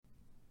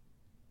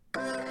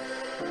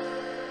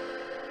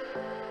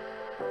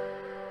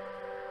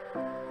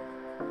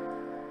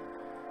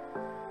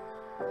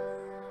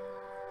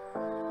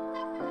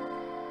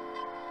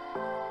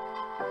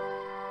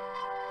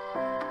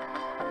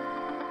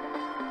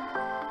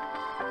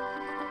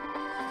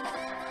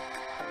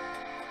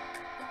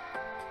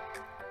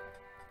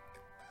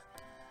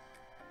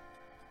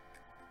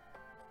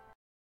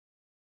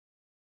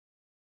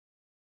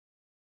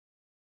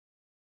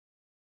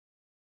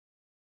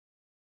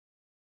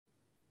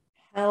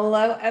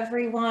Hello,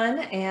 everyone,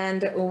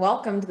 and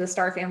welcome to the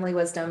Star Family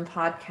Wisdom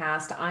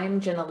podcast. I'm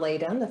Jenna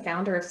Layden, the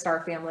founder of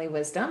Star Family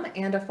Wisdom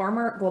and a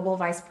former global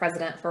vice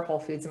president for Whole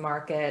Foods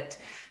Market.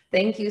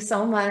 Thank you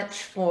so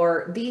much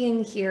for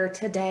being here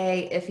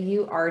today. If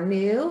you are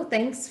new,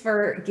 thanks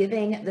for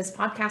giving this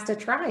podcast a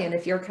try. And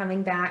if you're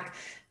coming back,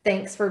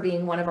 thanks for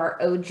being one of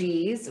our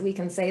OGs. We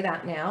can say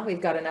that now.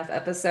 We've got enough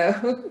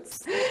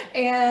episodes.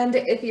 And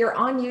if you're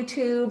on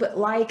YouTube,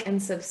 like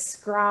and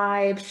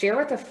subscribe, share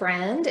with a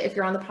friend. If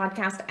you're on the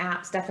podcast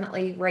apps,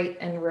 definitely rate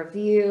and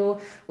review.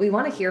 We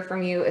want to hear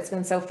from you. It's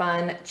been so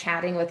fun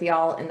chatting with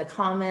y'all in the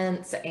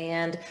comments.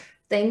 And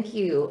thank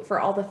you for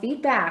all the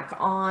feedback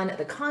on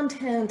the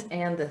content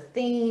and the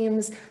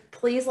themes.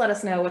 Please let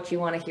us know what you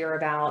want to hear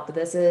about.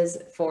 This is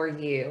for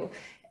you.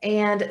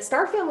 And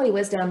Star Family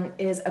Wisdom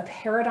is a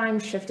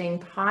paradigm shifting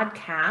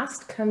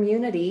podcast,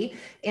 community,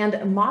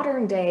 and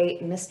modern day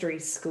mystery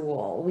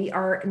school. We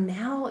are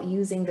now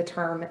using the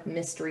term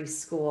mystery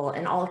school,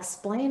 and I'll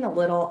explain a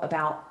little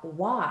about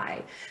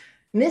why.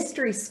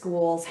 Mystery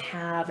schools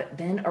have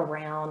been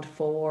around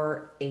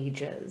for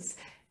ages.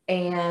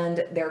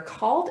 And they're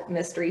called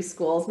mystery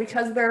schools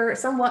because they're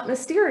somewhat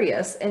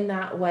mysterious in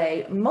that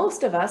way.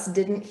 Most of us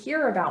didn't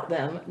hear about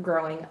them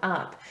growing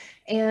up.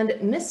 And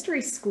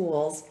mystery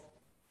schools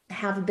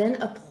have been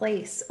a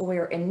place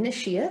where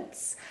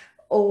initiates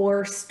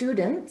or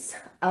students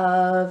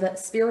of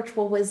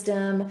spiritual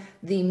wisdom,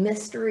 the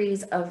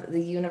mysteries of the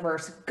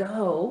universe,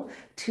 go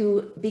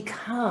to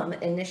become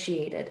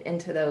initiated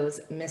into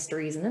those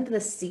mysteries and into the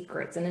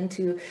secrets and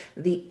into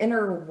the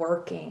inner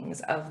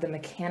workings of the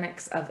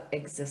mechanics of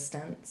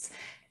existence.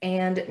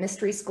 And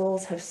mystery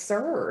schools have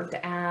served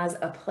as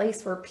a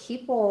place where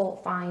people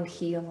find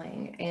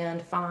healing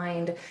and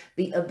find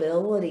the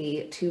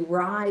ability to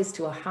rise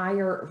to a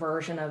higher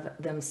version of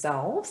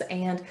themselves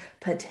and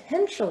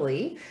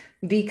potentially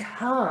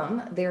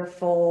become their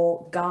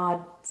full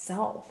God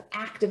self,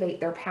 activate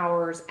their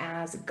powers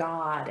as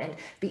God, and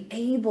be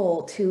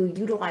able to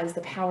utilize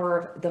the power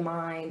of the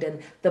mind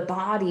and the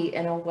body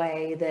in a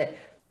way that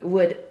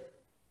would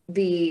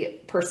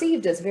be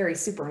perceived as very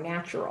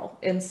supernatural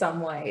in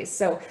some ways.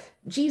 So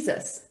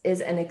Jesus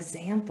is an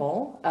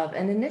example of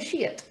an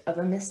initiate of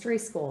a mystery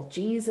school.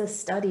 Jesus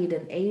studied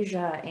in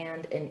Asia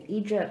and in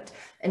Egypt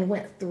and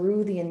went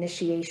through the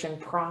initiation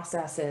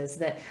processes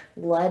that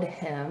led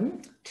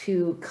him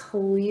to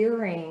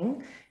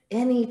clearing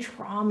any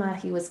trauma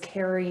he was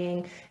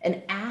carrying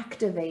and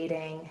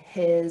activating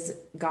his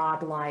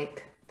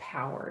godlike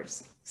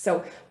powers.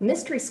 So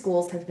mystery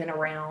schools have been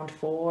around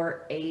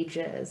for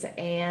ages,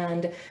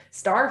 and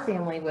Star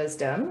Family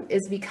Wisdom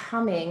is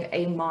becoming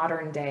a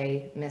modern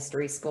day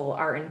mystery school.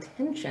 Our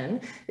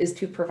intention is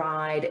to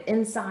provide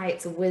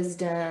insights,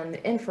 wisdom,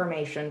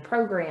 information,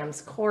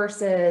 programs,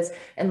 courses,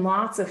 and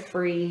lots of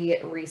free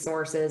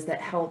resources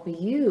that help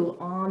you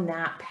on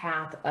that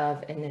path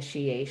of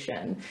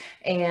initiation.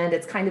 And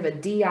it's kind of a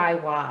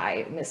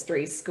DIY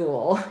mystery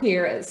school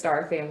here at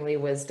Star Family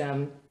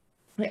Wisdom.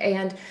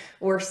 And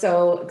we're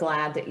so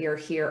glad that you're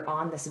here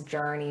on this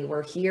journey.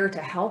 We're here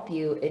to help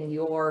you in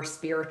your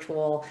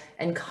spiritual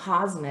and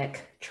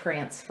cosmic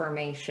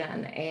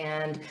transformation.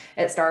 And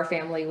at Star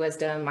Family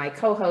Wisdom, my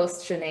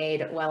co-host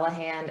Sinead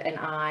Wellahan and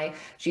I,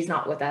 she's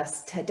not with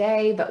us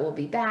today, but we'll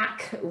be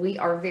back. We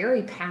are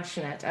very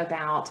passionate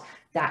about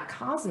that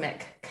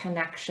cosmic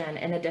connection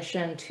in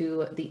addition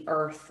to the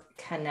earth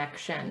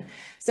connection.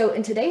 So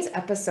in today's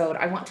episode,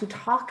 I want to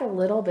talk a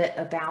little bit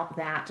about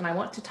that. And I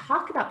want to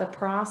talk about the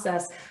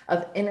process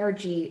of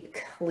energy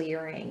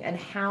clearing and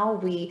how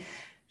we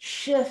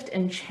shift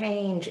and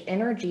change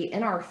energy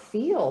in our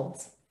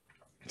fields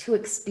to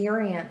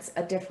experience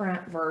a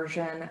different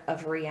version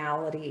of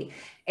reality.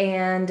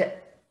 And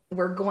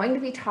we're going to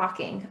be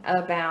talking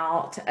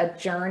about a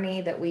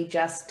journey that we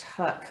just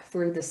took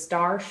through the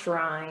star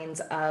shrines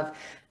of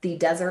the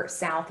desert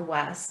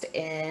Southwest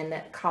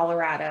in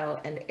Colorado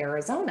and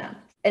Arizona.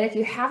 And if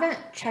you haven't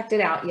checked it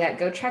out yet,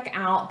 go check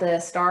out the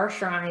Star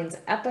Shrines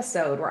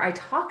episode where I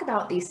talk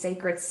about these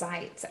sacred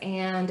sites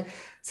and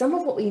some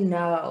of what we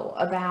know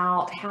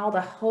about how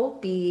the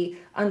Hopi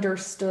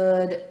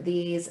understood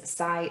these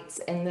sites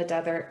in the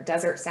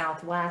desert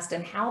Southwest,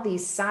 and how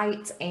these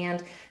sites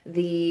and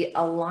the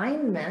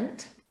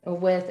alignment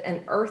with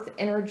an earth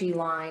energy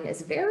line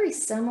is very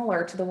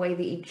similar to the way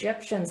the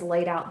Egyptians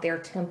laid out their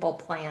temple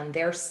plan,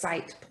 their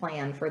site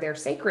plan for their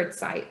sacred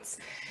sites.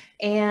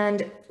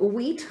 And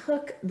we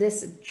took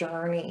this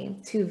journey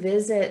to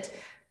visit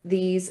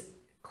these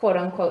quote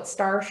unquote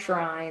star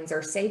shrines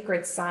or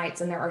sacred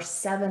sites, and there are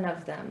 7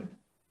 of them,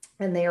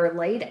 and they are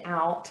laid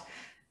out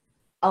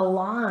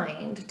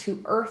aligned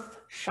to earth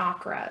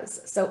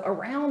chakras. So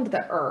around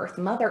the earth,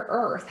 Mother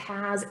Earth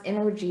has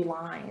energy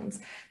lines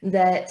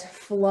that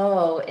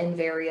flow in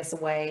various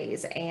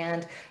ways,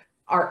 and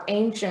our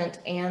ancient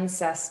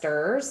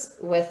ancestors,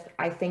 with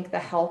I think the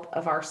help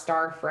of our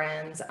star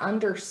friends,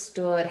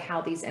 understood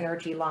how these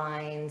energy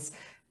lines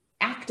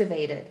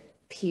activated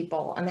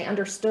people, and they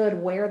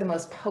understood where the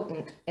most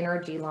potent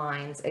energy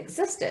lines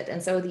existed.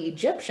 And so the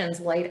Egyptians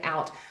laid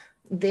out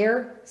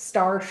their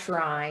star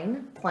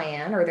shrine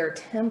plan or their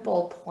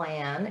temple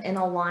plan in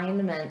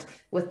alignment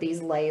with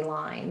these ley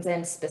lines.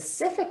 And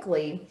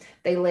specifically,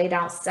 they laid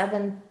out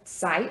 7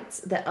 sites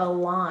that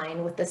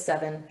align with the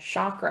 7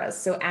 chakras.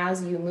 So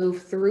as you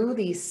move through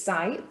these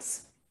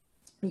sites,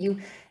 you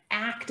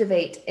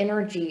activate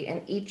energy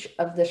in each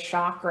of the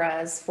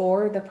chakras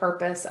for the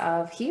purpose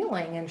of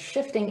healing and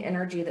shifting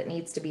energy that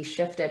needs to be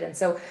shifted. And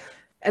so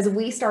as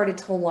we started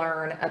to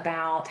learn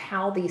about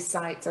how these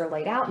sites are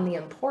laid out and the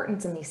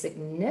importance and the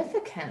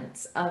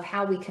significance of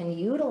how we can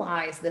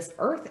utilize this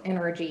earth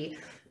energy,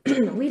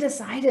 we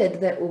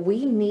decided that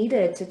we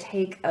needed to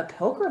take a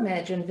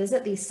pilgrimage and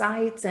visit these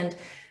sites, and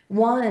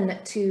one,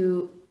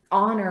 to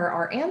honor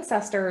our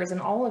ancestors and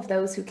all of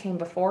those who came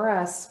before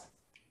us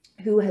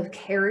who have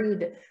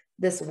carried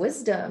this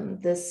wisdom,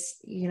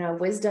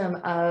 wisdom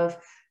of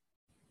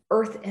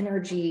earth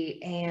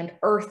energy and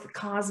earth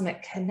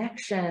cosmic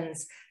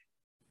connections.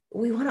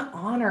 We want to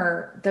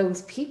honor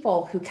those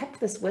people who kept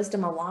this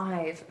wisdom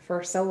alive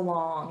for so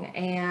long,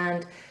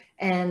 and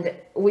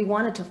we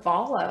wanted to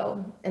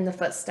follow in the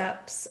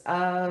footsteps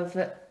of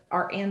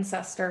our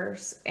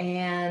ancestors,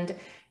 and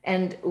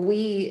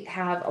we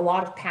have a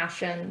lot of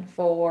passion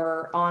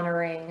for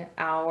honoring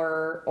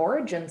our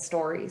origin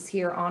stories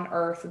here on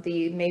earth,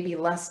 the maybe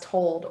less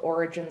told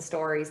origin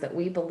stories that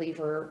we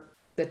believe are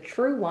the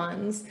true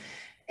ones.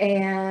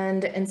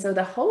 And so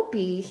the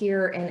Hopi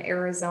here in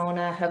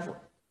Arizona have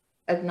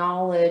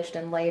acknowledged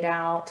and laid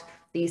out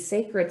these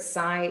sacred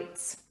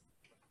sites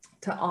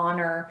to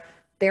honor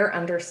their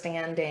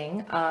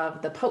understanding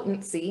of the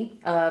potency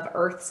of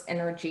Earth's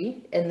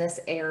energy in this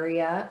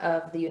area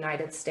of the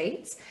United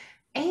States.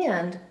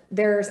 And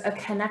there's a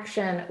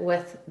connection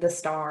with the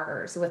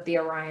stars, with the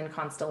Orion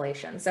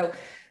constellation. So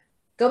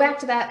go back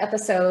to that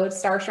episode,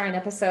 Star Shrine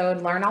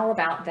episode, learn all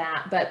about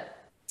that.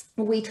 But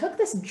we took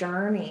this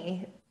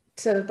journey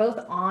to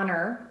both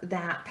honor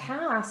that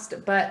past,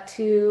 but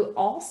to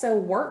also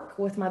work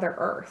with Mother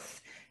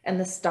Earth and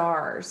the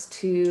stars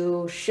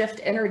to shift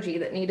energy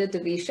that needed to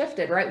be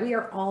shifted, right? We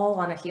are all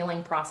on a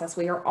healing process.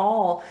 We are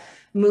all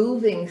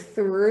moving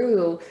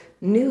through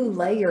new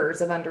layers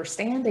of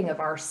understanding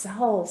of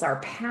ourselves, our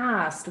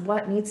past,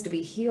 what needs to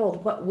be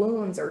healed, what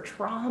wounds or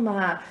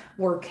trauma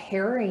we're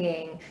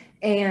carrying.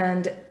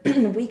 And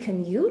we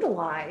can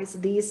utilize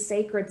these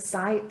sacred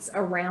sites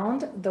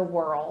around the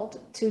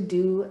world to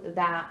do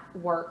that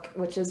work,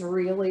 which is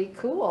really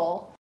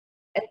cool.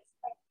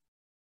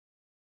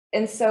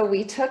 And so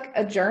we took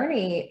a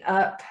journey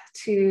up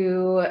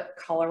to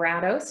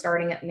Colorado,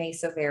 starting at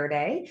Mesa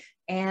Verde,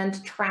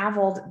 and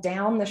traveled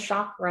down the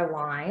chakra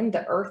line,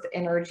 the earth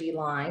energy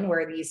line,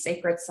 where these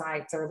sacred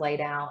sites are laid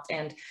out.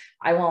 And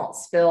I won't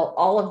spill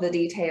all of the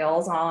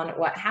details on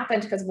what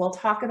happened because we'll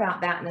talk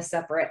about that in a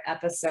separate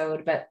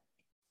episode. But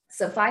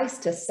suffice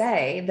to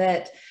say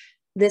that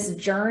this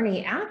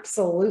journey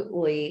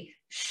absolutely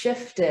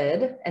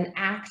shifted and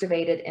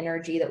activated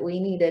energy that we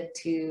needed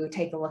to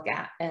take a look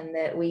at and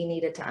that we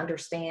needed to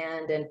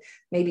understand and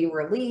maybe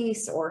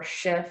release or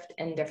shift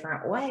in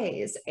different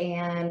ways.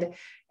 And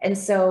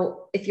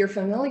so if you're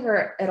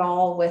familiar at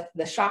all with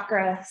the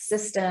chakra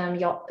system,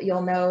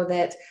 you'll know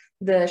that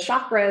the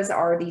chakras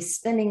are these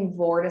spinning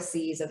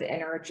vortices of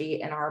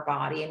energy in our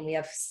body, and we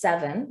have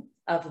 7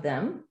 of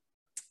them.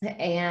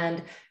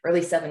 And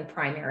really 7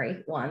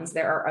 primary ones.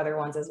 There are other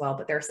ones as well,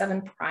 but there are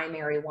 7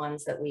 primary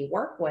ones that we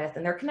work with,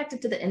 and they're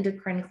connected to the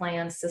endocrine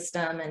gland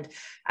system.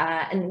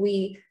 And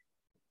we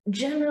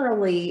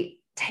generally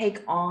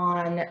take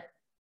on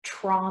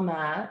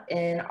trauma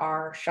in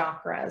our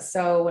chakras.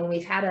 So when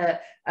we've had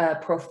a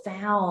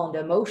profound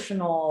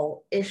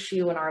emotional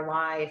issue in our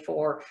life,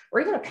 or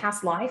even a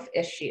past life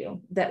issue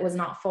that was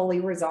not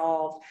fully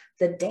resolved,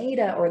 the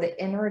data or the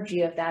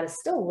energy of that is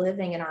still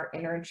living in our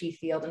energy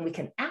field, and we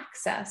can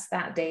access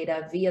that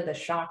data via the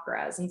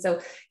chakras. And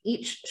so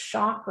each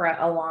chakra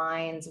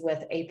aligns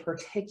with a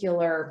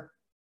particular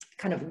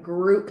kind of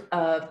group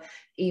of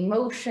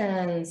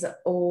emotions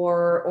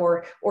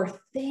or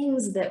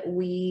things that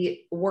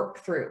we work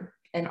through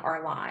in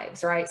our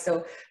lives, right?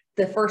 So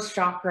the first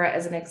chakra,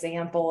 as an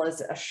example,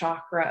 is a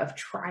chakra of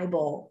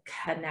tribal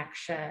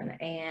connection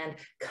and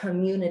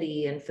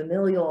community and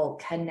familial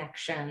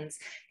connections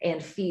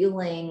and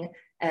feeling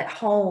at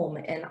home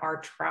in our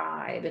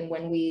tribe. And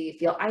when we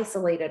feel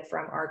isolated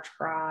from our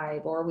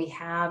tribe, or we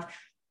have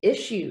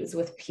issues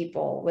with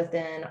people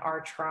within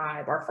our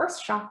tribe, our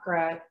first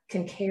chakra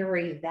can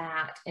carry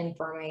that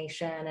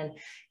information,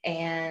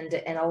 and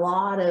a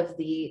lot of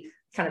the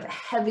kind of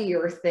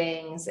heavier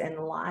things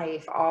in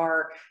life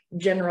are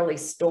generally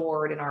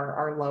stored in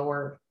our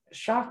lower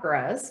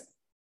chakras.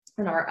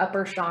 And our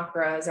upper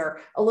chakras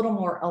are a little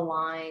more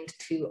aligned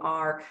to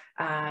our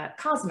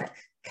cosmic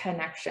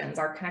connections,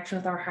 our connection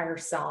with our higher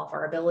self,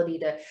 our ability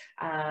to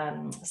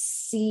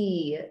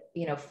see,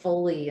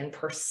 fully and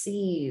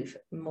perceive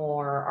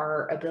more,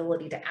 our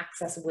ability to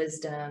access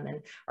wisdom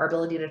and our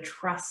ability to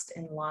trust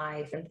in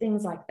life and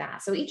things like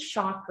that. So each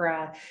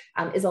chakra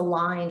is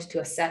aligned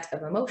to a set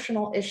of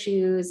emotional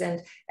issues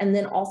and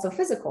then also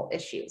physical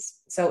issues.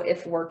 So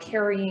if we're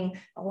carrying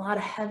a lot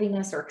of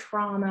heaviness or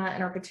trauma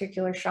in our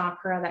particular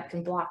chakra, that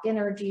can block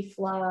energy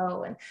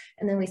flow,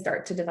 and then we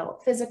start to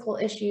develop physical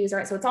issues,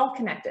 right? So it's all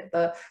connected.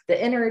 The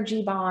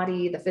energy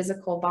body, the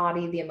physical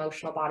body, the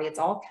emotional body, it's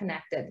all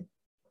connected.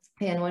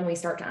 And when we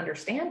start to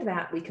understand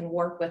that, we can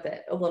work with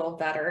it a little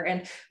better,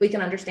 and we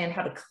can understand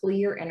how to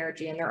clear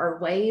energy. And there are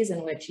ways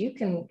in which you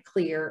can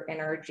clear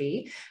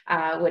energy,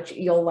 which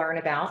you'll learn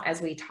about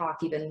as we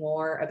talk even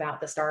more about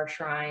the Star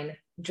Shrine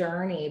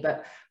journey.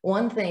 But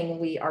one thing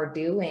we are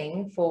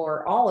doing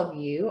for all of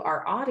you,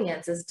 our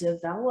audience, is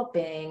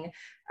developing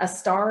a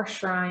Star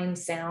Shrine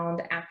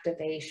sound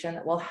activation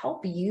that will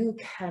help you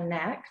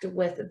connect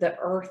with the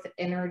earth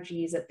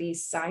energies at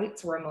these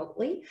sites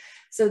remotely,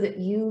 so that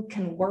you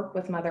can work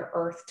with Mother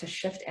Earth to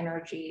shift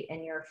energy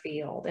in your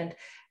field. And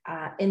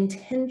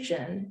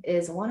intention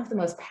is one of the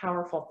most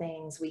powerful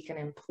things we can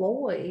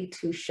employ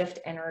to shift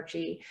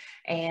energy.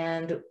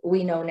 And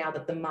we know now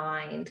that the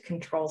mind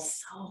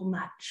controls so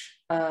much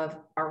of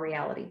our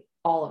reality.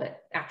 All of it,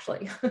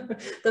 actually.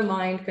 The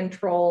mind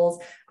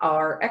controls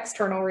our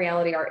external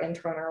reality, our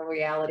internal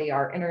reality,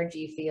 our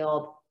energy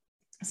field.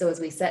 So as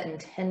we set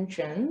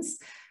intentions,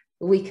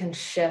 we can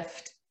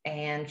shift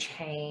and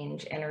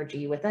change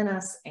energy within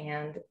us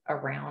and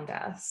around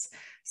us.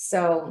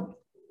 So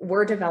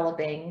we're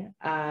developing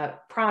a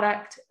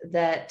product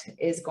that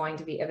is going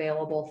to be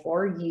available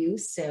for you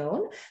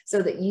soon,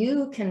 so that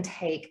you can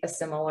take a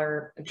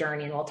similar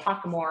journey. And we'll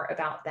talk more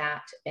about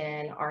that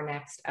in our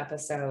next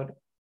episode.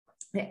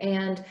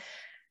 And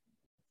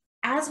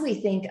as we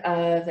think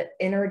of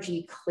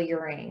energy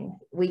clearing,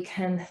 we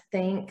can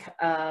think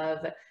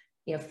of,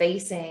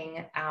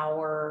 facing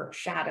our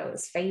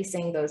shadows,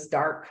 facing those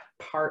dark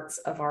parts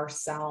of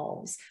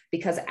ourselves,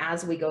 because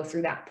as we go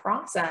through that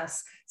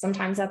process,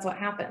 sometimes that's what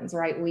happens,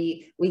 right?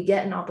 We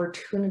get an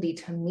opportunity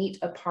to meet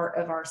a part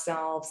of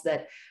ourselves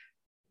that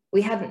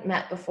we hadn't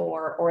met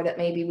before, or that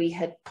maybe we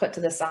had put to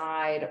the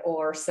side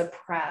or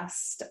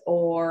suppressed,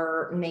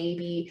 or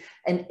maybe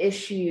an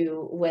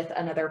issue with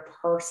another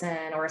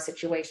person or a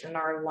situation in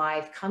our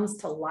life comes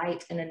to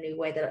light in a new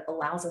way that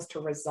allows us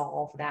to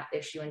resolve that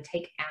issue and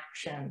take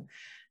action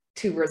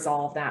to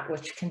resolve that,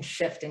 which can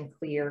shift and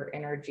clear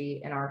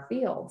energy in our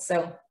field.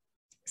 So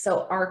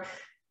our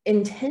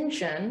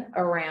intention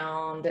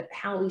around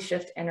how we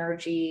shift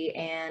energy,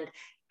 and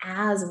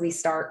as we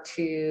start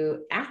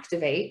to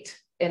activate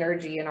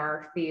energy in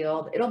our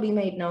field, it'll be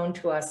made known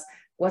to us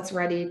what's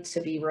ready to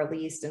be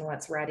released and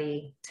what's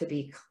ready to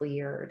be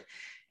cleared.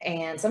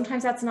 And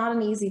sometimes that's not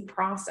an easy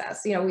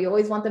process. We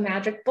always want the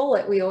magic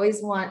bullet. We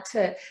always want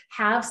to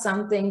have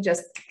something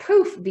just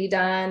poof, be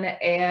done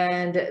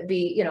and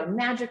be,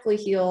 magically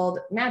healed,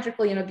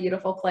 magically in a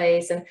beautiful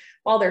place. And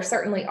while there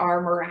certainly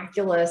are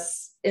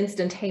miraculous,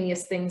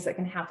 instantaneous things that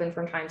can happen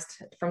from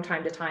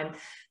time to time,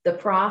 the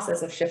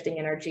process of shifting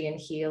energy and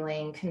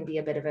healing can be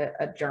a bit of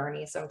a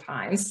journey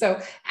sometimes.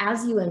 So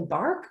as you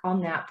embark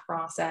on that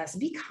process,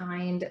 be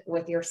kind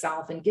with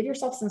yourself and give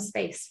yourself some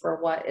space for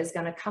what is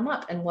going to come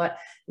up and what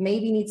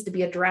maybe needs to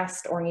be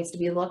addressed or needs to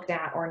be looked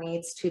at or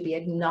needs to be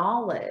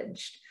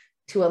acknowledged,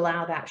 to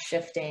allow that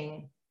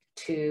shifting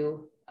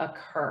to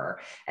occur.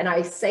 And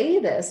I say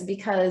this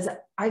because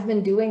I've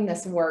been doing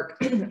this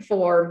work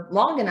for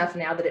long enough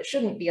now that it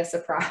shouldn't be a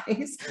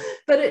surprise,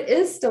 but it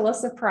is still a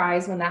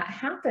surprise when that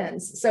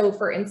happens. So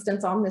for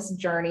instance, on this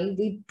journey,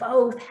 we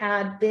both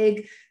had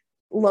big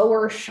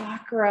lower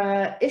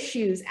chakra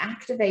issues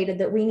activated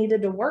that we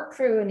needed to work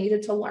through and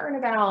needed to learn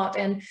about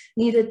and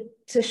needed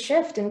to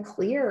shift and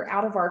clear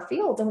out of our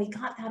fields. And we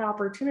got that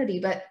opportunity,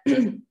 but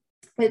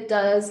it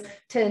does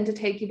tend to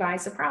take you by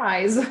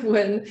surprise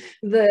when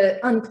the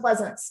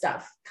unpleasant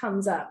stuff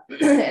comes up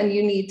and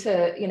you need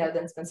to,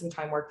 then spend some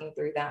time working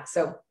through that.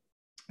 So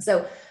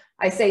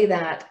I say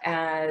that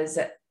as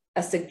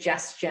a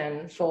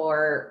suggestion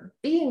for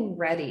being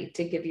ready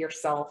to give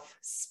yourself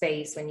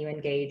space when you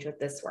engage with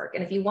this work.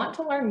 And if you want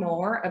to learn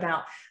more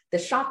about the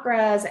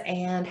chakras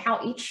and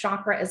how each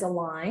chakra is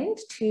aligned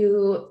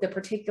to the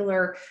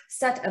particular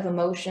set of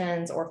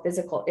emotions or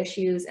physical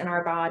issues in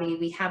our body,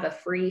 we have a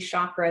free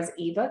chakras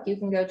ebook you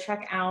can go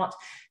check out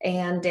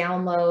and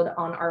download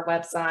on our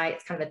website.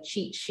 It's kind of a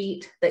cheat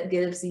sheet that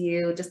gives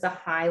you just a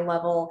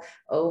high-level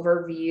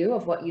overview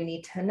of what you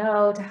need to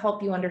know to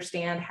help you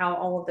understand how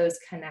all of those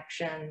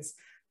connections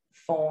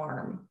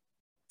form.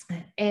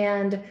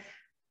 And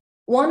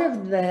one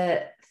of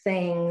the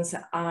things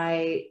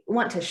I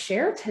want to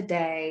share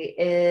today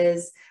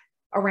is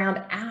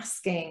around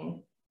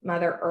asking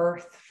Mother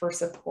Earth for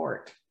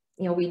support.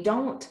 We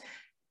don't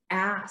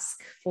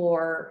ask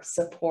for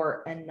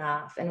support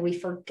enough. And we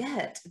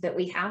forget that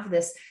we have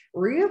this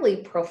really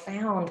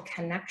profound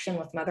connection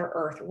with Mother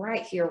Earth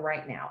right here,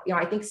 right now.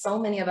 I think so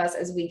many of us,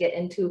 as we get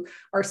into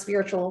our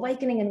spiritual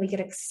awakening and we get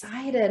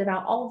excited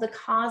about all the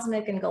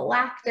cosmic and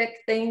galactic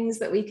things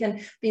that we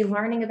can be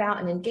learning about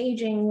and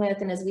engaging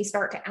with, and as we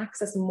start to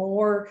access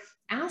more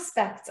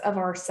aspects of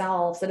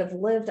ourselves that have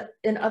lived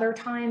in other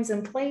times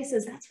and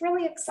places, that's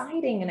really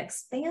exciting and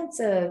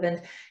expansive.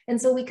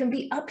 And so we can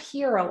be up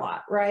here a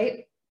lot,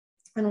 right?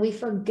 And we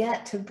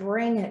forget to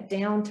bring it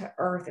down to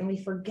earth. And we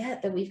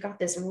forget that we've got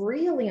this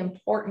really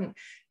important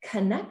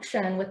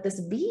connection with this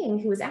being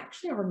who is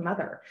actually our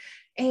mother.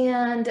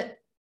 And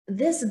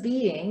this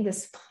being,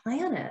 this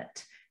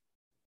planet,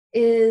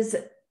 is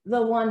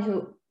the one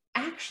who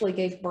actually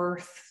gave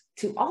birth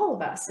to all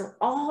of us, or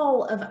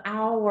all of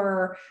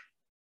our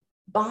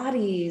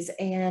bodies,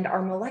 and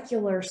our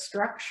molecular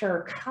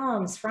structure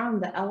comes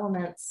from the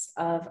elements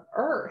of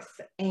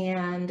earth.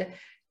 And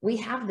we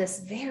have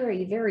this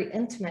very, very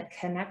intimate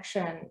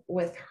connection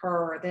with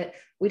her that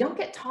we don't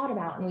get taught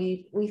about, and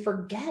we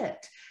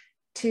forget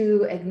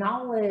to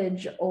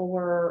acknowledge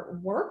or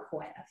work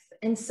with.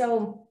 And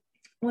so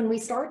when we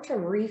start to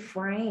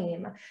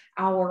reframe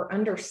our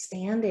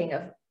understanding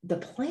of the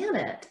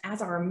planet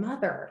as our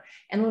mother,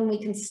 and when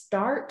we can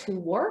start to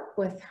work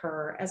with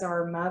her as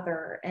our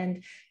mother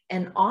and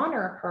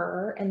honor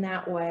her in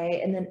that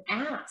way, and then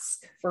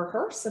ask for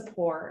her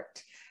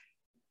support,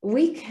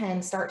 we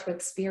can start to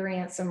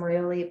experience some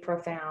really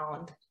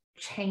profound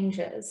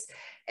changes.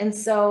 And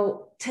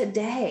so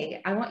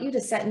today, I want you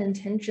to set an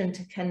intention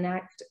to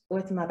connect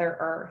with Mother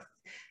Earth.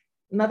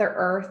 Mother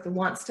Earth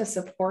wants to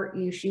support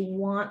you. She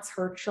wants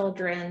her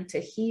children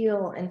to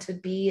heal and to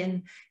be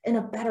in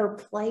a better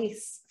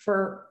place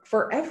for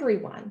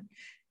everyone.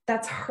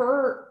 That's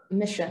her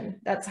mission.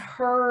 That's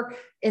her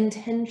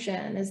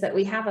intention, is that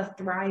we have a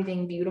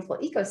thriving, beautiful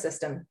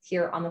ecosystem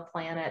here on the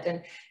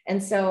planet.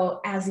 And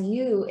so as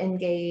you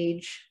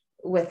engage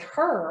with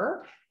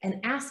her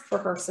and ask for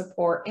her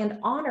support and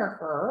honor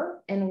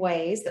her in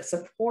ways that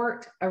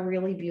support a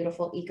really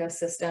beautiful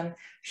ecosystem,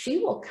 she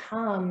will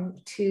come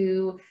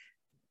to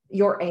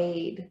your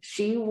aid.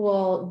 She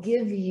will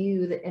give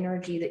you the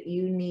energy that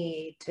you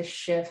need to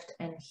shift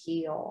and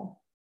heal.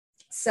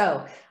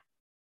 So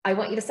I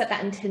want you to set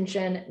that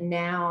intention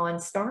now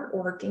and start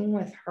working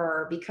with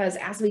her, because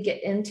as we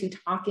get into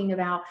talking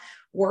about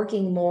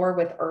working more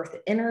with earth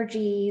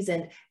energies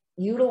and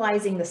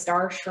utilizing the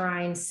Star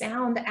Shrine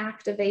sound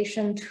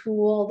activation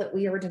tool that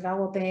we are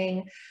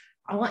developing,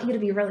 I want you to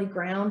be really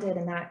grounded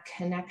in that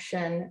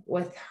connection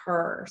with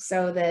her,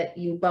 so that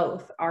you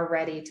both are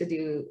ready to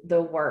do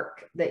the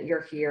work that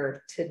you're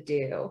here to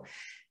do.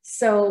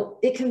 So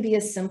it can be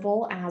as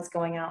simple as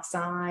going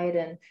outside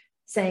and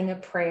saying a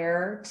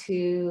prayer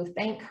to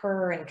thank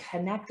her and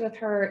connect with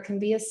her. It can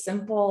be as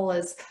simple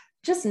as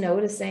just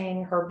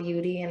noticing her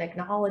beauty and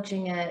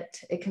acknowledging it.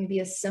 It can be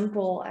as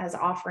simple as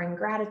offering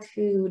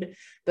gratitude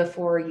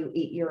before you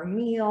eat your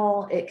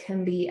meal. It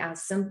can be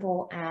as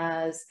simple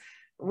as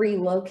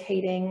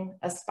relocating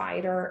a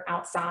spider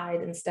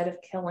outside instead of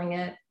killing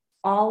it.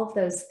 All of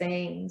those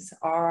things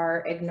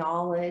are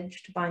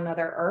acknowledged by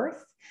Mother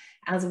Earth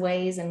as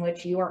ways in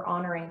which you are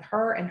honoring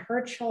her and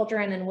her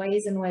children, and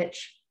ways in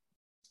which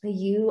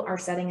you are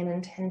setting an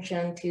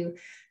intention to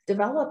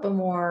develop a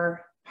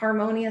more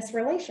harmonious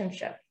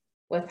relationship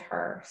with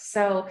her.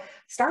 So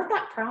start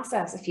that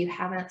process if you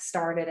haven't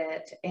started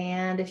it.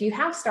 And if you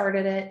have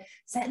started it,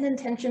 set an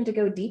intention to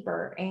go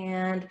deeper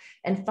and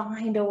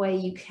find a way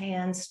you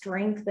can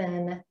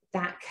strengthen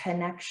that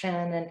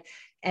connection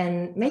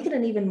and make it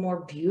an even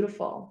more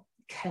beautiful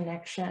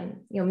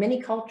connection.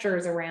 Many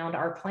cultures around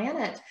our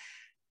planet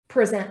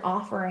present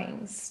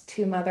offerings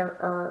to Mother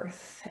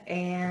Earth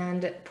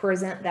and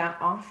present that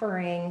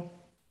offering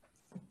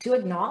to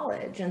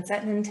acknowledge and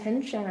set an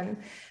intention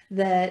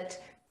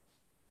that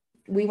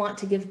we want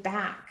to give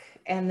back,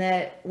 and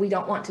that we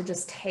don't want to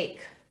just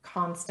take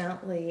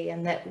constantly,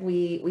 and that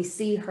we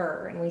see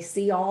her and we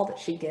see all that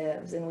she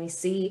gives, and we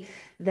see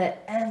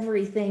that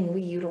everything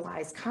we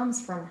utilize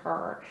comes from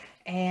her.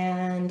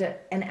 And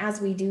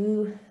as we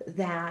do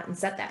that and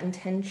set that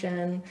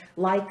intention,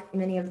 like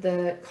many of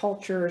the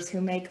cultures who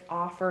make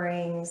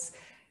offerings,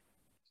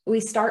 we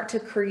start to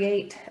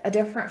create a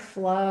different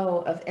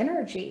flow of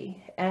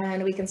energy,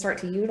 and we can start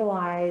to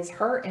utilize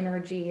her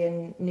energy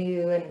in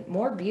new and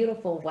more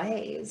beautiful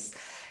ways.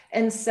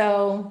 And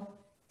so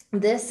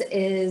this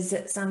is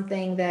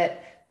something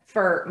that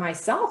for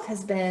myself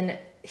has been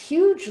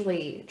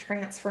hugely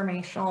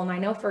transformational, and I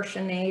know for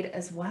Sinead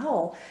as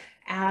well,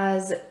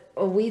 as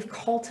we've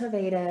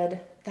cultivated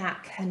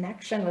that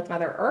connection with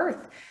Mother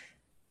Earth.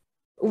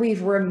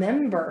 We've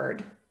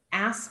remembered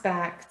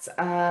aspects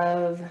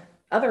of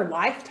other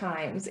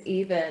lifetimes,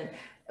 even,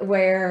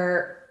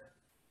 where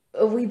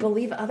we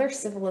believe other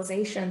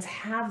civilizations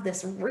have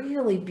this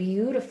really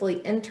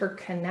beautifully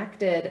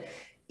interconnected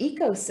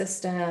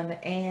ecosystem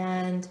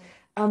and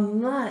a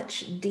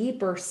much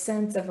deeper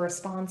sense of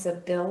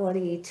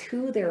responsibility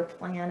to their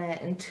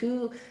planet and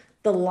to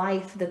the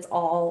life that's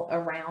all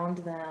around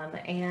them.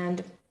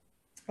 And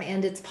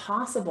And it's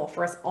possible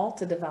for us all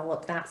to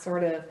develop that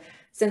sort of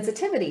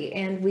sensitivity,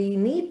 and we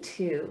need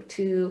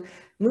to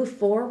move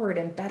forward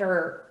in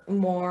better,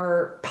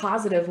 more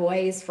positive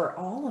ways for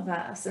all of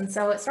us. And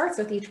so it starts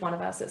with each one of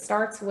us. It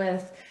starts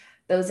with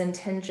those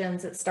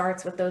intentions. It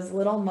starts with those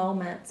little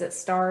moments. It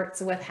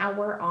starts with how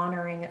we're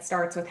honoring. It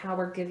starts with how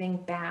we're giving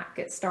back.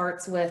 It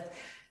starts with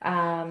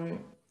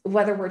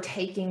whether we're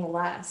taking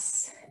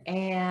less.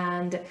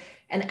 And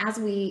as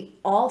we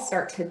all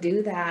start to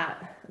do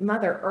that,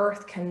 Mother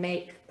Earth can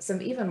make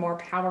some even more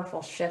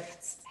powerful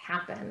shifts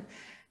happen,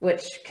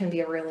 which can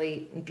be a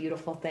really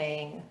beautiful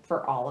thing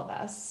for all of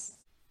us.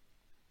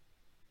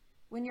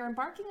 When you're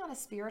embarking on a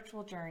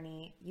spiritual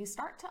journey, you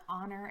start to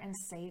honor and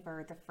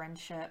savor the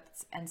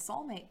friendships and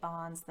soulmate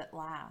bonds that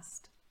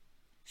last.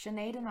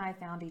 Sinead and I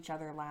found each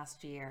other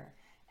last year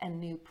and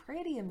knew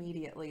pretty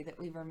immediately that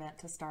we were meant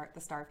to start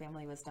the Star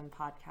Family Wisdom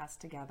podcast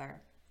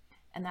together.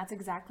 And that's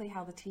exactly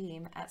how the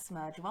team at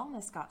Smudge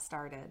Wellness got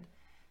started.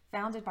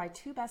 Founded by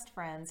two best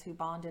friends who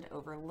bonded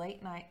over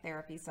late night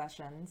therapy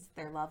sessions,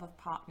 their love of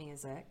pop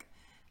music,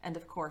 and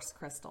of course,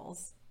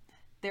 crystals.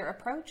 Their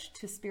approach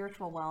to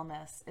spiritual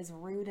wellness is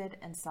rooted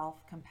in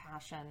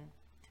self-compassion.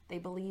 They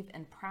believe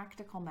in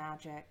practical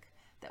magic,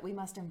 that we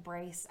must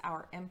embrace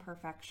our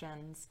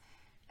imperfections,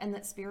 and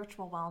that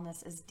spiritual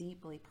wellness is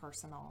deeply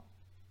personal.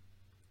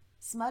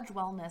 Smudge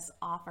Wellness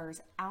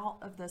offers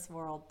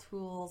out-of-this-world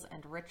tools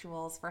and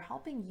rituals for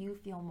helping you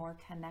feel more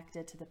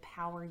connected to the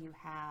power you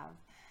have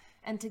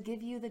and to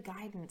give you the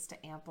guidance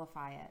to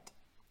amplify it.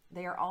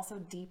 They are also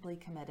deeply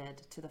committed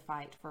to the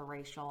fight for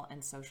racial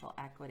and social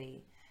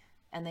equity.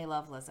 And they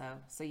love Lizzo,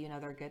 so you know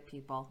they're good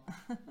people.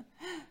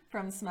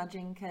 From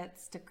smudging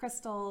kits to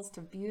crystals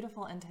to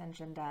beautiful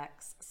intention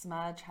decks,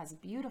 Smudge has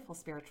beautiful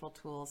spiritual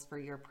tools for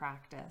your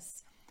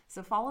practice.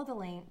 So follow the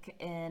link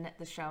in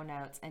the show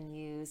notes and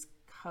use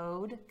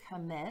code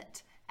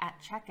COMMIT at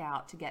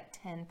checkout to get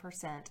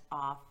 10%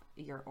 off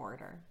your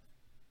order.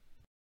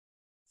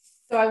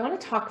 So I want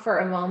to talk for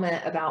a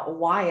moment about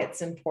why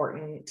it's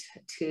important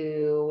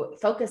to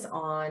focus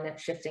on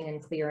shifting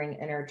and clearing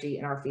energy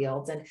in our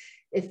fields. And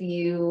if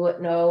you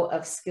know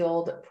of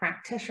skilled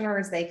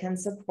practitioners, they can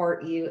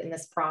support you in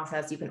this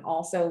process. You can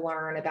also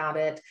learn about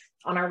it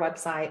on our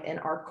website and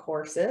our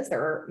courses. There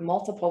are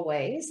multiple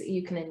ways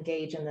you can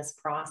engage in this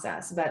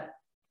process. But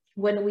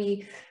when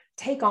we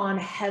take on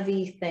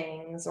heavy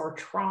things or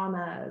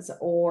traumas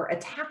or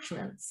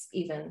attachments,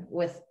 even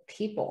with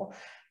people,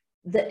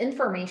 the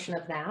information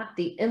of that,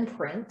 the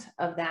imprint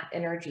of that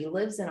energy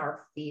lives in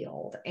our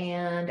field,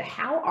 and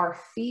how our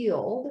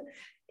field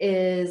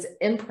is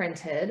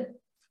imprinted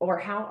or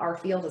how our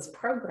field is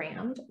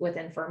programmed with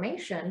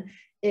information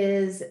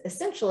is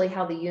essentially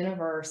how the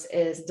universe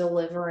is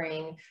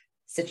delivering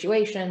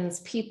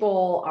situations,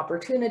 people,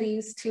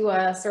 opportunities to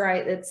us,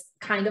 right? It's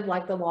kind of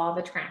like the law of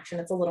attraction.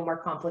 It's a little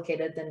more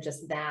complicated than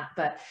just that,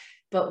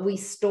 but we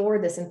store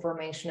this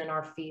information in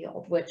our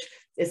field, which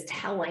is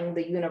telling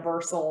the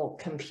universal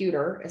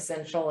computer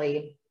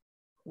essentially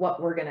what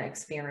we're going to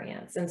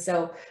experience. And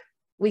so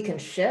we can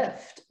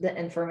shift the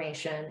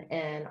information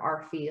in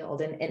our field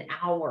and in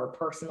our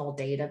personal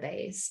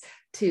database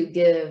to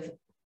give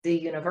the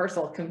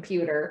universal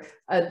computer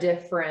a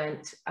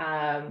different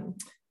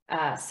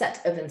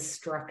set of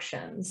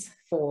instructions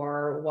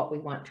for what we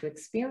want to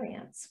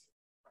experience.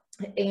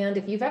 And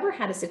if you've ever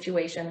had a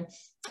situation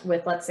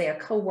with, let's say, a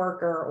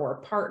coworker or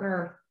a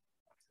partner,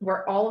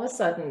 where all of a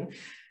sudden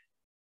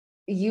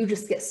you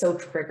just get so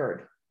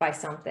triggered by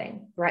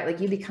something, right? Like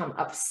you become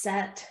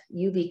upset,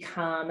 you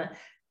become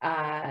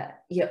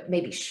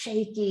maybe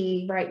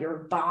shaky, right?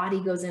 Your body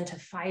goes into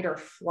fight or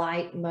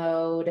flight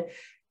mode.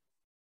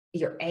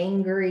 You're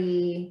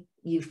angry,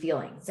 you feel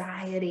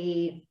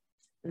anxiety.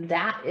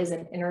 That is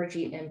an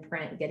energy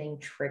imprint getting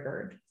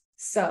triggered.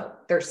 So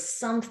there's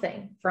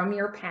something from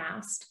your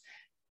past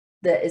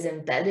that is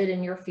embedded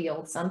in your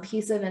field, some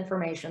piece of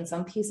information,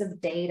 some piece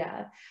of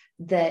data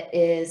that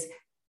is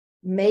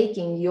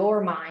making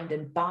your mind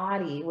and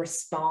body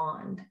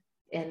respond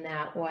in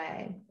that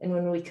way. And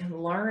when we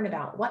can learn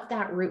about what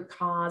that root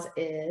cause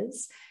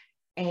is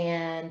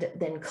and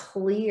then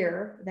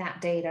clear that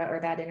data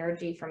or that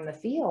energy from the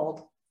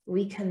field,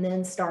 we can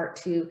then start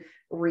to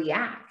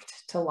react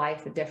to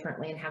life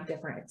differently and have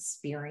different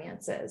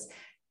experiences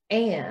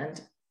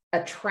and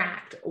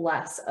attract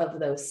less of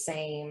those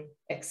same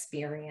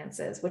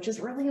experiences, which is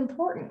really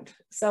important.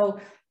 So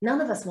none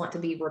of us want to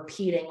be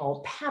repeating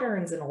old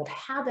patterns and old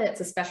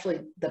habits, especially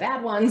the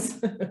bad ones.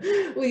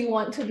 We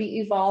want to be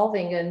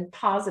evolving in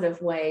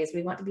positive ways.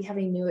 We want to be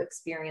having new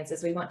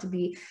experiences. We want to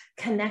be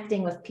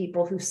connecting with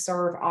people who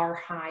serve our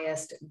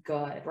highest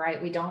good,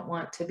 right? We don't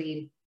want to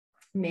be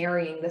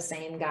marrying the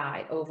same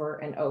guy over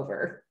and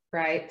over,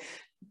 right?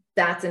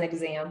 That's an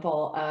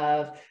example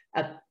of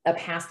a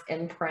past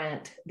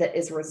imprint that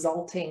is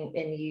resulting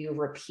in you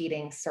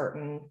repeating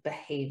certain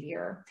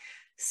behavior.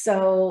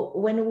 So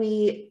when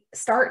we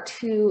start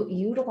to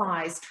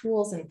utilize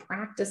tools and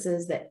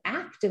practices that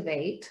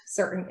activate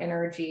certain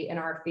energy in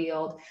our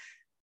field,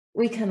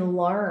 we can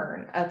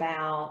learn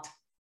about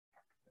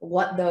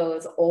what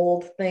those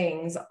old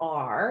things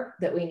are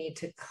that we need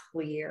to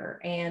clear.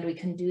 And we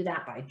can do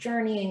that by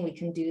journeying. We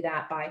can do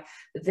that by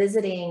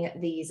visiting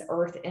these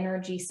earth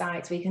energy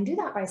sites. We can do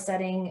that by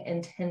setting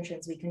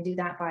intentions. We can do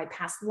that by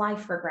past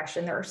life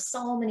regression. There are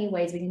so many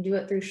ways. We can do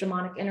it through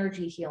shamanic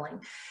energy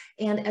healing.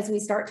 And as we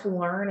start to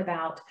learn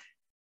about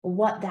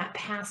what that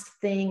past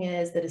thing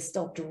is that is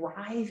still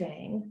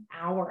driving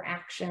our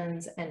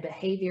actions and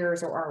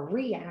behaviors or our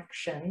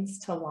reactions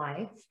to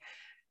life,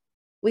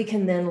 we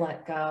can then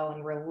let go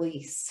and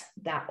release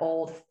that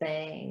old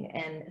thing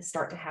and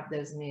start to have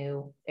those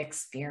new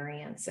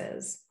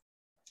experiences.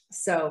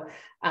 So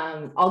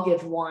I'll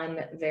give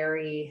one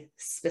very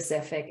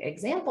specific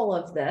example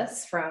of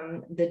this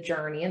from the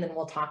journey, and then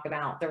we'll talk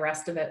about the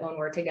rest of it when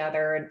we're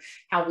together and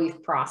how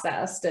we've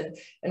processed and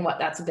what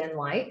that's been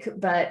like.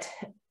 But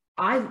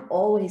I've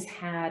always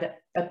had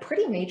a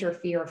pretty major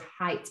fear of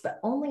heights, but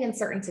only in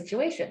certain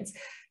situations.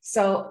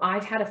 So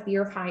I've had a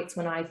fear of heights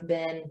when I've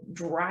been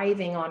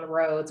driving on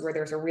roads where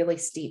there's a really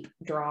steep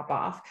drop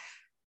off.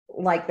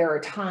 Like there are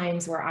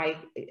times where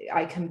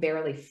I can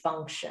barely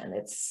function.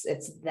 It's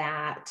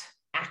that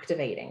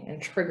activating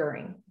and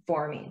triggering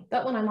for me.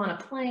 But when I'm on a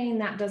plane,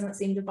 that doesn't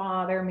seem to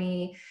bother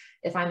me.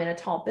 If I'm in a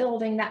tall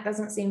building, that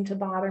doesn't seem to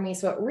bother me.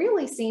 So it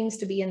really seems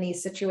to be in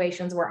these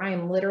situations where I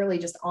am literally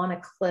just on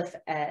a cliff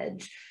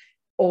edge,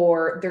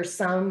 or there's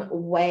some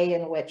way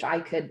in which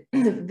I could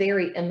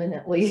very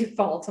imminently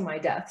fall to my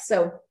death.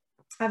 So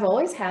I've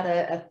always had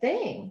a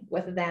thing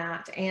with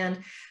that. And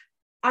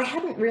I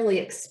hadn't really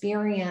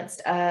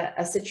experienced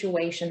a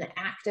situation that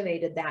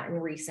activated that in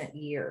recent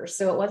years.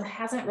 So it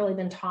hasn't really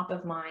been top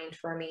of mind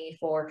for me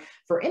for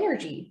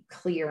energy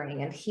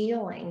clearing and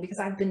healing, because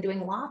I've been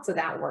doing lots of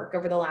that work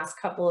over the last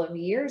couple of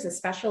years,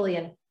 especially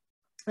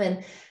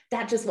and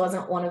that just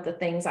wasn't one of the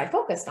things I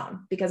focused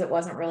on because it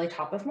wasn't really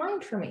top of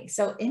mind for me.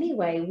 So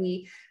anyway,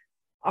 we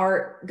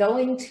are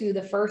going to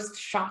the first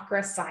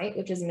chakra site,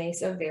 which is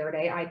Mesa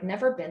Verde. I'd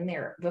never been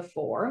there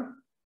before.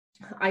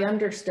 I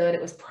understood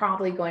it was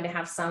probably going to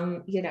have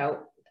some,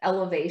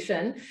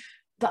 elevation,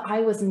 but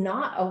I was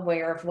not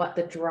aware of what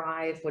the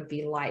drive would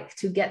be like.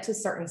 To get to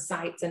certain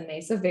sites in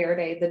Mesa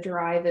Verde, the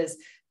drive is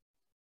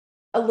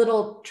a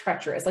little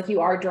treacherous. Like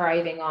you are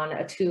driving on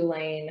a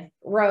 2-lane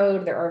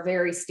road. There are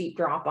very steep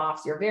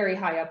drop-offs. You're very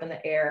high up in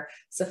the air.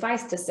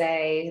 Suffice to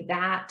say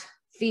that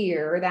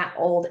fear, that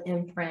old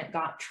imprint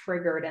got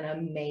triggered in a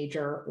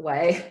major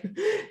way.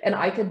 And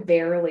I could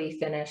barely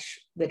finish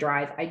the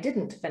drive. I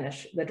didn't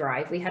finish the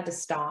drive. We had to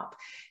stop.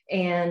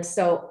 And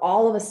so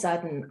all of a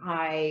sudden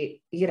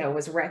I,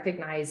 was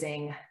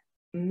recognizing,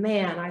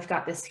 man, I've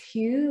got this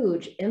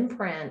huge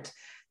imprint,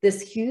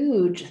 this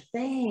huge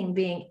thing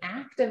being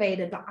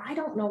activated, but I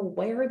don't know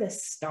where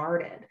this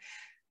started.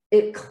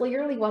 It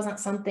clearly wasn't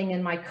something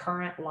in my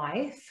current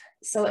life,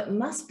 so it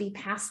must be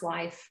past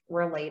life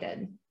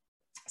related.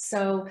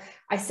 So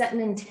I set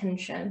an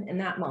intention in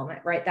that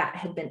moment, right? That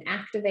had been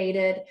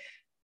activated.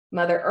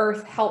 Mother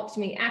Earth helped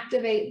me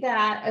activate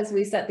that as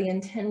we set the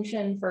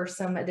intention for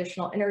some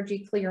additional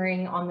energy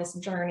clearing on this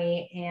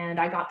journey. And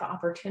I got the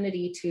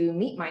opportunity to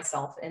meet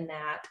myself in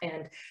that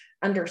and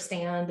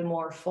understand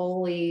more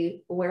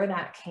fully where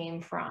that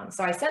came from.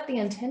 So I set the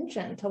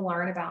intention to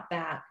learn about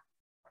that.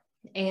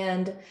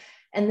 And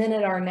then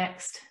at our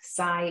next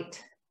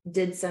site,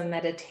 did some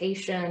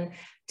meditation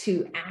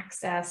to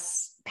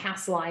access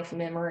past life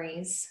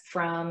memories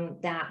from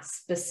that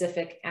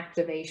specific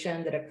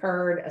activation that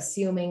occurred,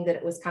 assuming that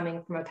it was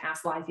coming from a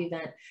past life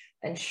event.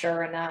 And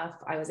sure enough,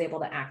 I was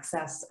able to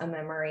access a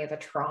memory of a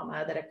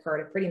trauma that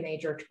occurred, a pretty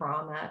major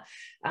trauma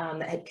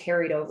that had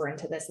carried over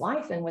into this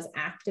life and was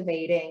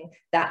activating,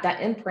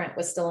 that imprint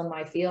was still in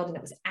my field and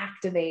it was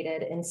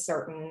activated in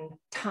certain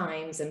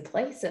times and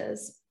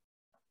places.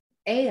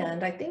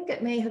 And I think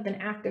it may have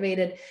been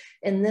activated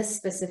in this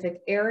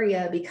specific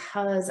area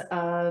because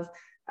of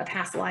a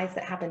past life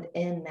that happened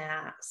in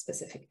that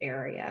specific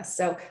area.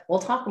 So we'll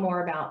talk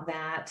more about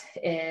that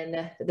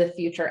in the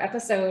future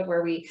episode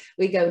where we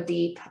go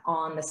deep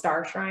on the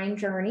Star Shrine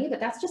journey, but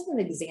that's just an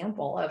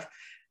example of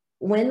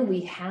when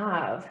we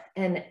have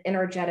an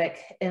energetic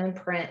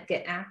imprint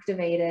get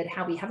activated,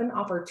 how we have an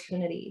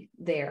opportunity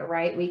there,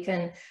 right? We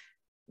can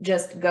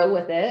just go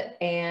with it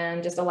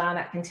and just allow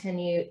that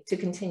to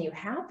continue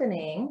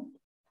happening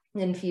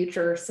in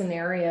future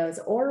scenarios,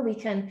 or we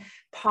can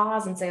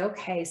pause and say,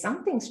 okay,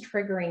 something's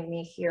triggering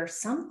me here.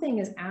 Something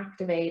is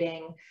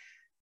activating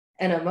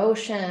an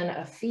emotion,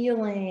 a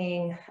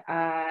feeling,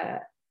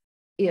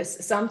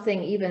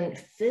 something even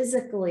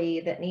physically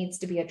that needs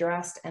to be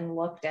addressed and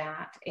looked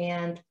at.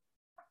 And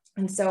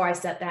so I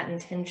set that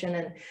intention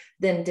and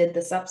then did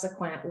the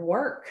subsequent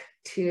work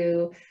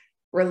to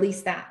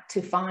release that,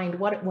 to find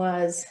what it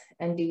was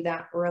and do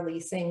that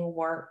releasing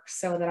work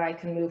so that I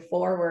can move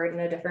forward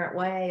in a different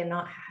way and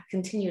not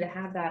continue to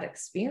have that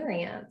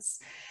experience.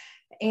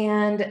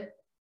 And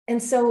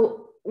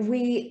so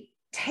we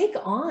take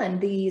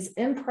on these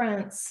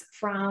imprints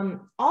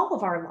from all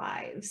of our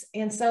lives.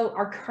 And so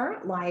our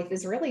current life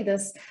is really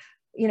this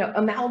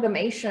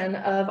amalgamation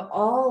of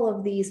all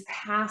of these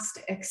past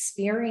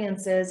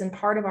experiences, and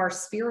part of our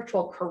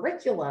spiritual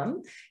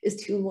curriculum is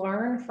to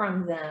learn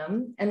from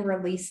them and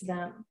release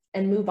them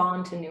and move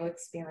on to new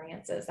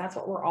experiences. That's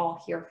what we're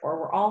all here for.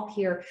 We're all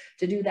here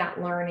to do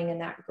that learning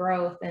and that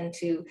growth, and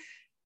to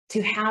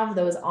have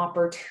those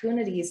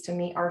opportunities to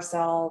meet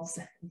ourselves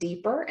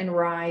deeper and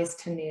rise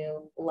to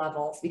new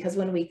levels. Because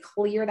when we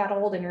clear that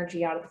old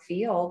energy out of the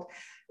field,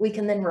 we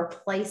can then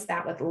replace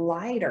that with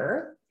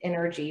lighter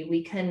energy.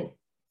 We can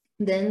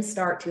then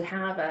start to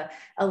have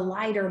a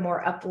lighter,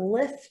 more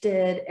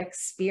uplifted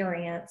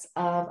experience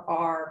of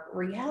our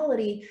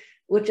reality,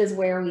 which is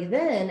where we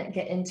then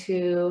get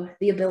into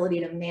the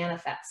ability to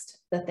manifest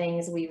the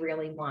things we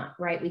really want,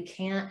 right? We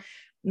can't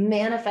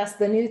manifest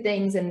the new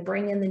things and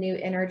bring in the new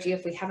energy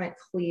if we haven't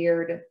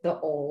cleared the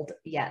old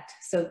yet.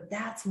 So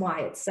that's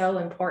why it's so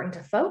important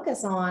to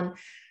focus on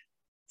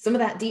some of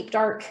that deep,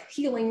 dark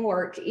healing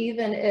work,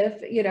 even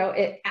if,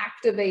 it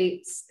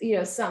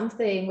activates,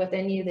 something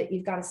within you that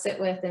you've got to sit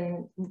with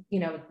and,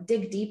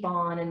 dig deep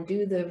on and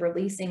do the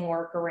releasing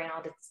work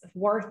around. It's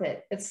worth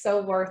it. It's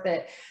so worth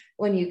it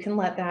when you can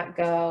let that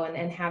go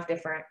and have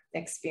different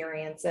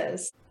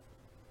experiences.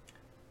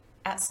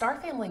 At Star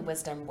Family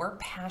Wisdom, we're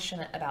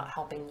passionate about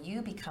helping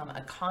you become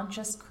a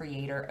conscious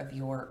creator of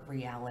your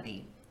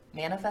reality.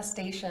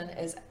 Manifestation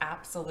is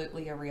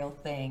absolutely a real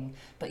thing,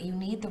 but you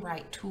need the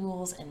right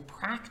tools and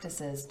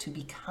practices to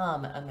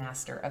become a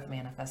master of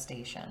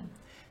manifestation.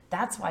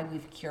 That's why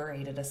we've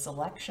curated a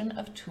selection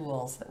of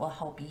tools that will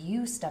help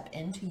you step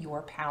into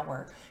your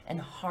power and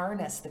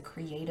harness the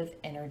creative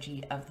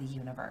energy of the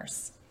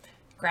universe.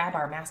 Grab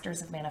our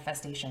Masters of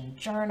Manifestation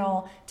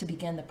journal to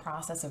begin the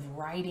process of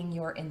writing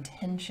your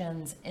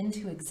intentions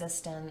into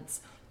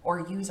existence,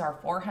 or use our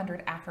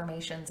 400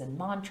 affirmations and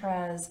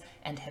mantras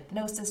and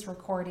hypnosis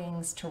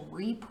recordings to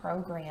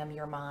reprogram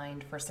your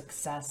mind for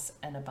success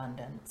and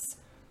abundance.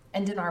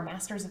 And in our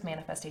Masters of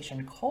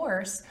Manifestation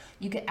course,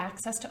 you get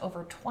access to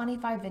over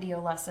 25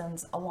 video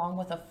lessons along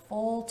with a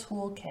full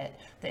toolkit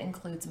that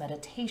includes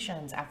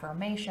meditations,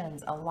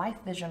 affirmations, a life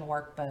vision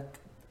workbook,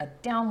 a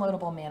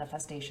downloadable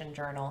manifestation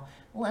journal,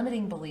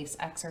 limiting beliefs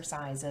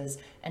exercises,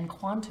 and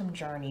quantum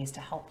journeys to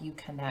help you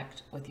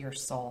connect with your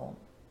soul.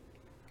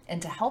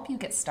 And to help you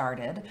get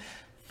started,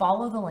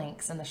 follow the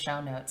links in the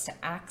show notes to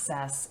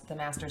access the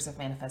Masters of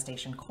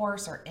Manifestation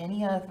course or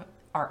any of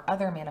our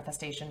other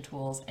manifestation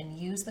tools, and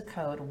use the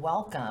code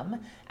WELCOME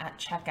at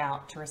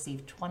checkout to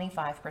receive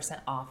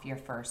 25% off your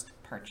first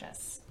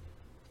purchase.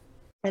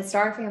 At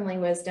Star Family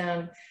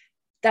Wisdom,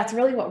 that's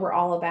really what we're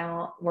all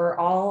about. We're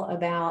all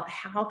about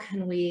how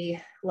can we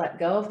let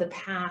go of the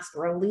past,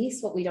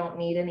 release what we don't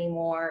need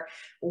anymore,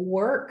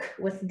 work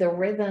with the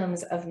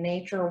rhythms of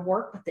nature,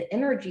 work with the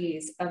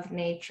energies of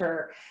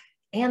nature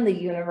and the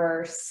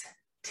universe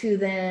to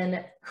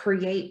then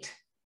create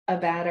a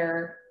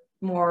better,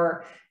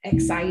 more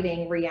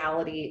exciting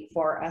reality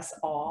for us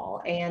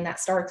all. And that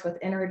starts with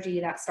energy.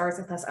 That starts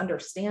with us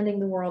understanding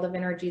the world of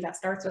energy. That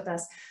starts with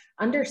us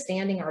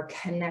understanding our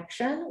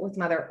connection with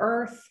Mother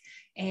Earth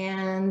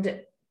and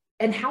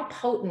how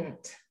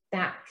potent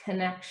that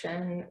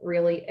connection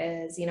really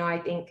is. I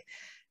think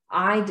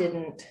I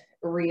didn't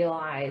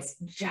realize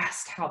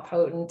just how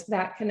potent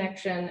that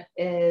connection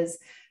is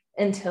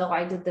until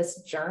I did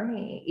this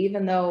journey,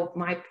 even though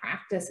my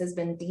practice has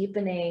been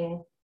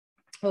deepening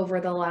over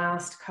the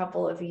last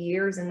couple of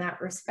years in that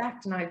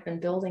respect. And I've been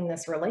building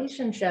this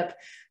relationship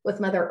with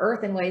Mother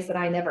Earth in ways that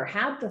I never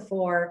had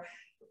before.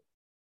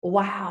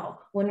 Wow,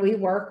 when we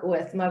work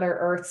with Mother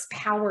Earth's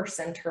power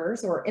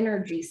centers or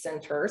energy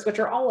centers, which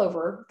are all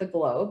over the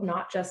globe,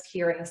 not just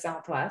here in the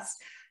Southwest,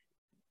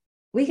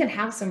 we can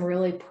have some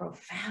really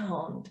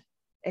profound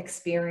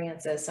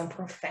experiences, some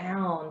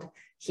profound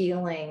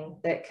healing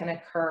that can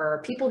occur.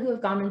 People who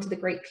have gone into the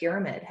Great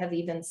Pyramid have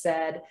even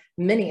said,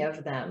 many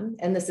of them,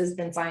 and this has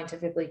been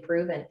scientifically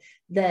proven,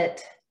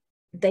 that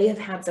they have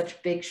had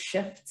such big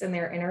shifts in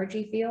their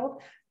energy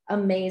field.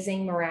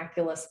 Amazing,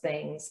 miraculous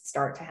things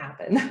start to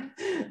happen.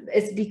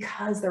 It's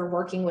because they're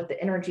working with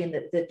the energy and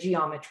the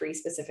geometry,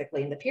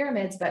 specifically in the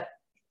pyramids,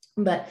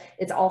 but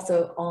it's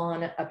also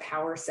on a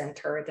power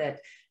center that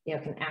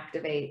can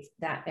activate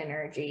that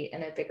energy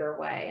in a bigger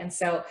way. And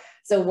so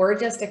we're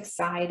just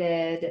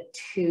excited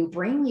to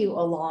bring you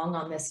along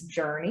on this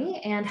journey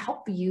and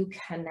help you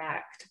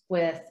connect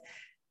with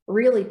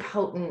really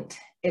potent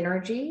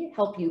energy,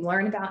 help you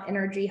learn about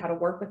energy, how to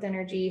work with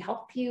energy,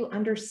 help you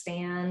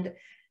understand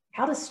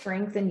how to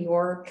strengthen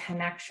your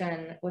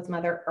connection with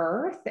Mother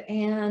Earth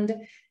and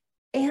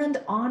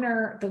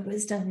honor the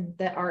wisdom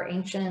that our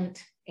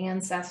ancient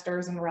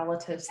ancestors and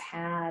relatives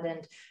had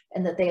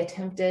and that they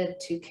attempted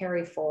to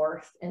carry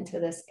forth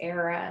into this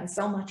era. And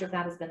so much of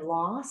that has been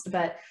lost,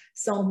 but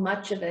so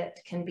much of it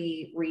can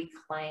be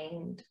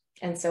reclaimed.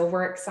 And so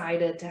we're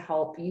excited to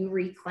help you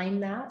reclaim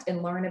that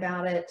and learn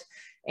about it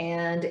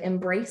and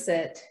embrace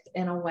it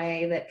in a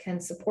way that can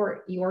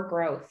support your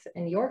growth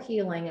and your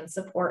healing and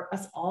support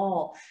us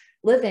all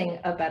living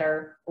a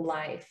better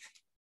life.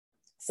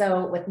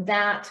 So with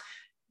that,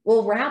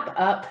 we'll wrap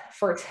up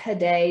for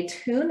today.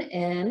 Tune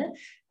in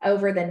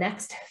over the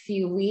next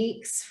few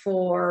weeks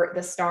for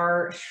the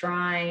Star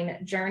Shrine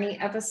Journey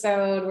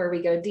episode, where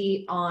we go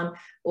deep on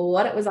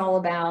what it was all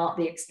about,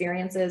 the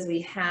experiences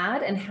we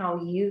had, and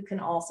how you can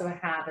also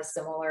have a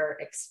similar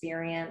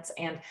experience.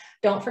 And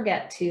don't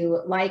forget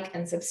to like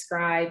and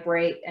subscribe,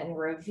 rate and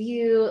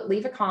review,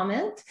 leave a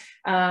comment.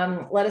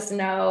 Let us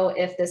know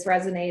if this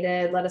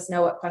resonated. Let us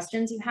know what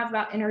questions you have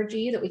about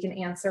energy that we can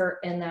answer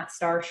in that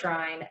Star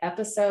Shrine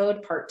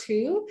episode, part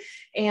 2,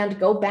 and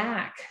go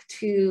back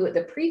to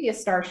the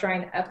previous Star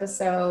Shrine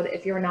episode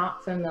if you're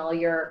not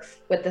familiar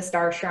with the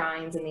Star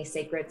Shrines and these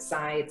sacred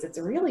sites. It's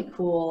really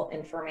cool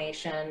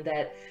information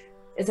that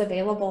is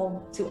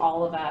available to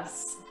all of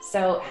us.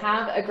 So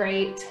have a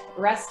great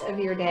rest of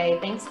your day.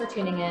 Thanks for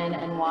tuning in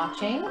and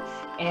watching,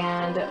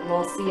 and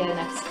we'll see you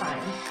next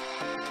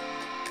time.